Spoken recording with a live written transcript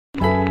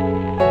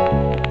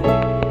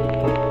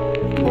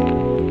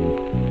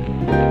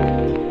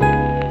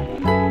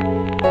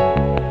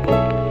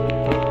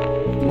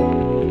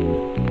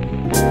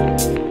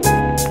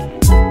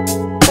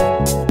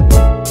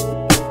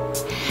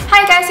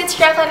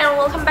everyone, and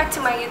welcome back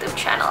to my YouTube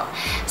channel.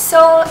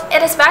 So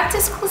it is back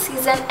to school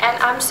season and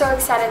I'm so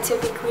excited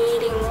to be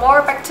creating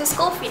more back to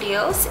school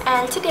videos,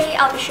 and today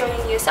I'll be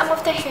showing you some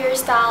of the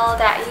hairstyle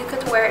that you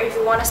could wear if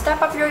you want to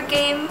step up your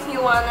game,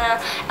 you want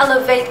to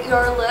elevate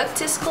your look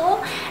to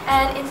school.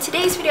 And in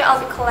today's video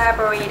I'll be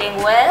collaborating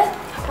with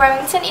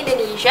Remington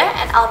Indonesia,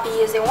 and I'll be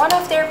using one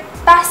of their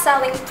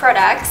best-selling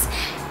products.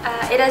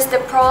 It is the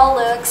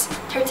PROluxe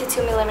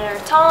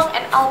 32mm Tong,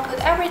 and I'll put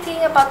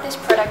everything about this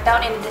product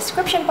down in the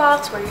description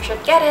box where you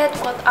should get it,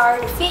 what are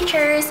the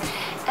features.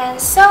 And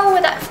so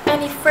without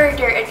any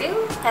further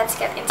ado, let's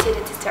get into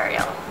the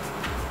tutorial.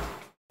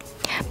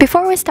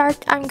 Before we start,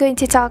 I'm going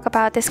to talk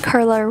about this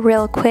curler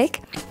real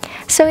quick.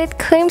 So it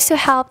claims to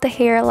help the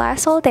hair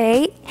last all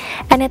day,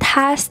 and it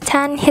has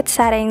 10 heat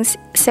settings,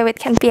 so it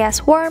can be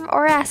as warm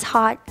or as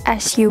hot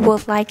as you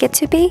would like it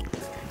to be.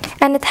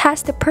 And it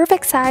has the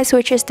perfect size,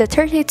 which is the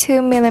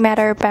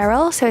 32mm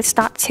barrel, so it's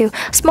not too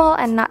small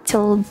and not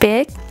too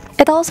big.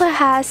 It also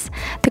has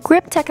the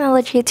grip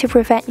technology to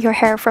prevent your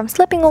hair from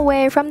slipping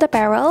away from the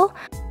barrel.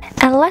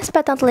 And last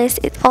but not least,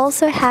 it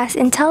also has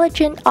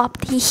intelligent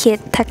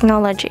opti-heat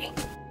technology.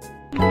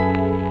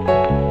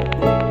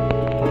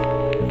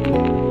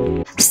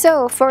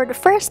 So for the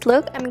first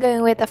look, I'm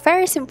going with a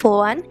very simple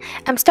one.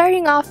 I'm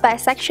starting off by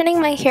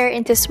sectioning my hair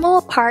into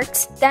small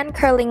parts, then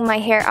curling my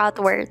hair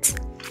outwards.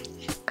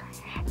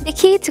 The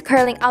key to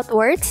curling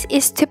outwards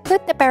is to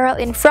put the barrel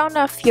in front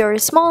of your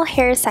small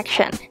hair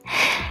section.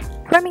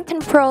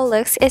 Remington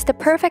PROluxe is the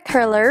perfect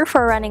curler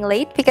for running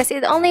late because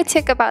it only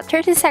took about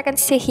 30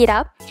 seconds to heat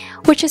up,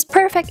 which is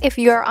perfect if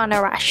you're on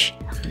a rush.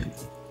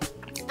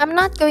 I'm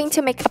not going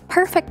to make a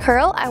perfect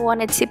curl, I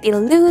want it to be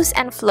loose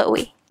and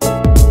flowy.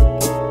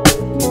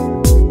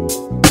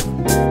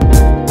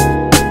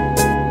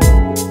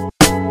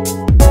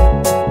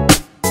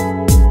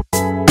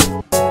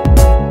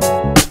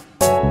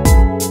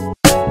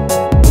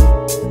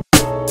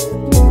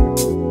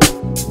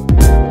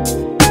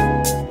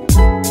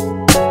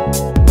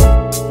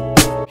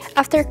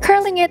 After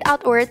curling it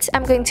outwards,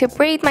 I'm going to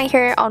braid my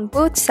hair on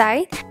both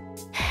sides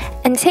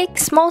and take a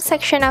small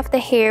section of the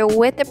hair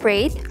with the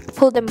braid,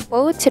 pull them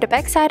both to the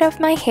back side of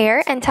my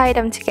hair and tie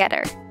them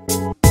together.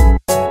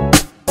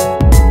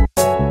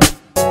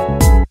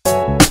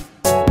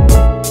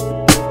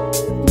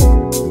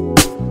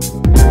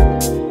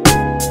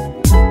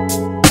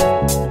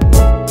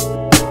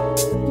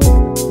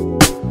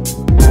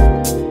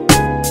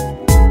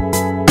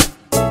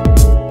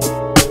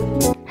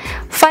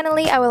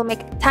 Finally, I will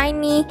make a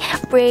tiny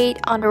braid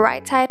on the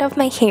right side of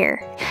my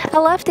hair. I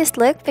love this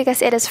look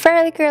because it is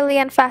fairly curly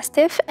and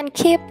festive and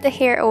keep the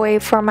hair away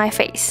from my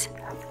face.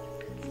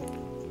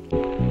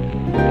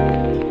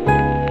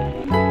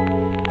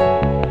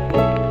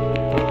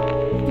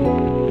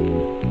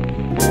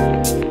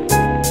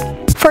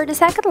 For the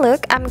second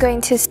look, I'm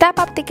going to step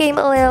up the game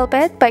a little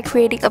bit by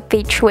creating a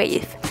beach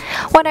wave.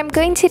 What I'm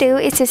going to do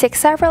is to take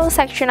several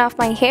sections of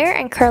my hair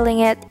and curling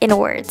it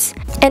inwards.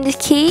 And the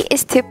key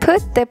is to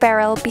put the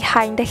barrel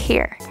behind the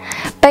hair.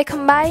 By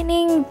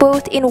combining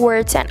both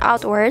inwards and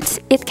outwards,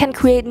 it can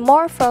create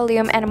more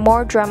volume and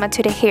more drama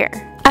to the hair.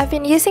 I've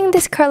been using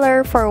this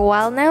curler for a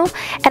while now,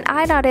 and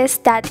I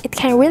noticed that it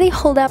can really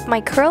hold up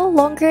my curl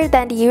longer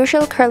than the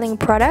usual curling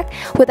product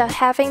without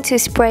having to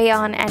spray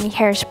on any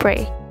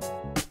hairspray.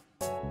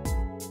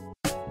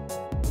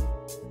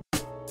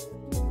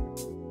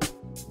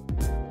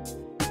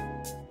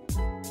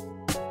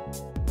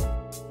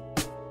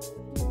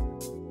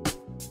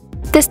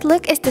 This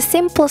look is the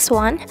simplest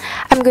one.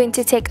 I'm going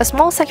to take a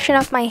small section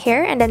of my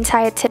hair and then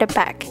tie it to the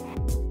back.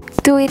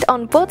 Do it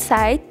on both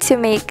sides to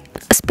make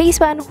a space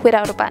bun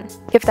without a bun,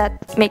 if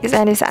that makes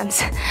any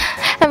sense.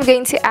 I'm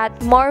going to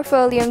add more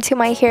volume to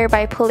my hair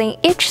by pulling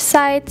each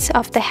side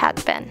of the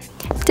headband.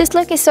 This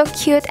look is so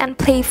cute and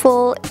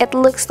playful, it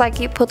looks like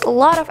you put a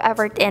lot of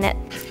effort in it.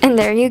 And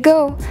there you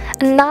go,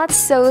 a not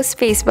so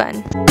space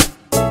bun.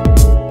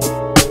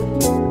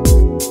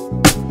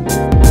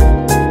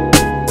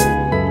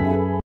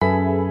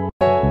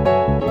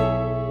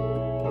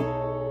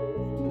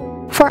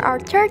 For our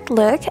third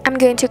look, I'm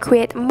going to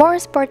create a more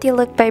sporty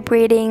look by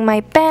braiding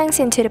my bangs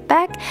into the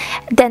back,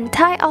 then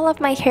tie all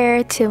of my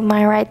hair to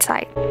my right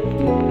side.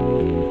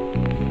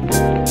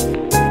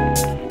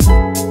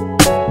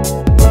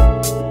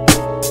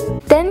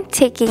 Then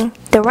taking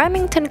the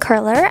Remington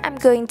curler, I'm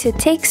going to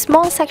take a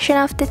small section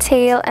of the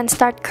tail and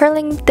start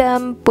curling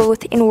them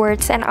both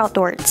inwards and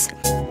outwards.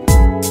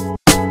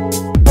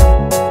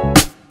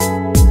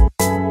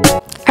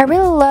 I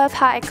really love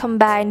how I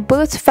combine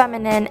both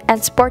feminine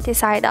and sporty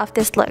side of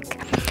this look.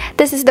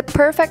 This is the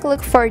perfect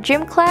look for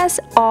gym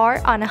class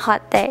or on a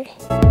hot day.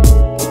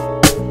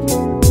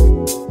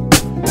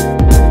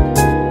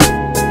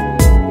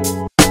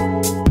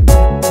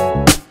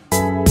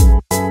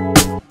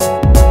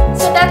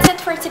 So that's it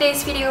for today.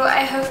 today's video.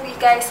 I hope you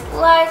guys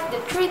like the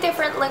 3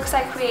 different looks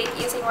I create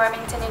using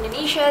Remington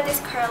Indonesia, this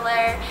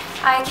curler.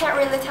 I can't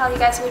really tell you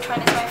guys which one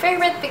is my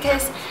favorite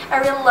because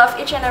I really love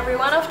each and every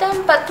one of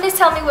them, but please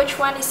tell me which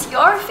one is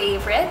your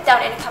favorite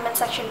down in the comment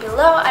section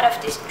below out of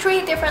these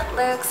 3 different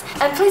looks.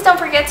 And please don't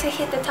forget to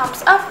hit the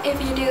thumbs up if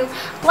you do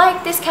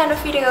like this kind of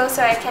video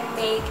so I can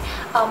make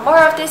more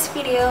of this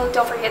video.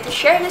 Don't forget to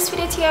share this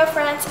video to your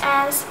friends,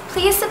 and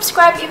please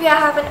subscribe if you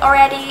haven't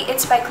already.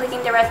 It's by clicking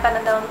the red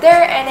button down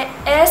there, and it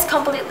is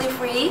completely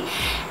free.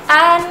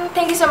 And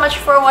thank you so much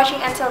for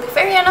watching until the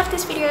very end of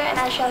this video, and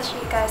I shall see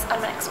you guys on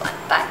the next one.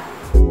 Bye!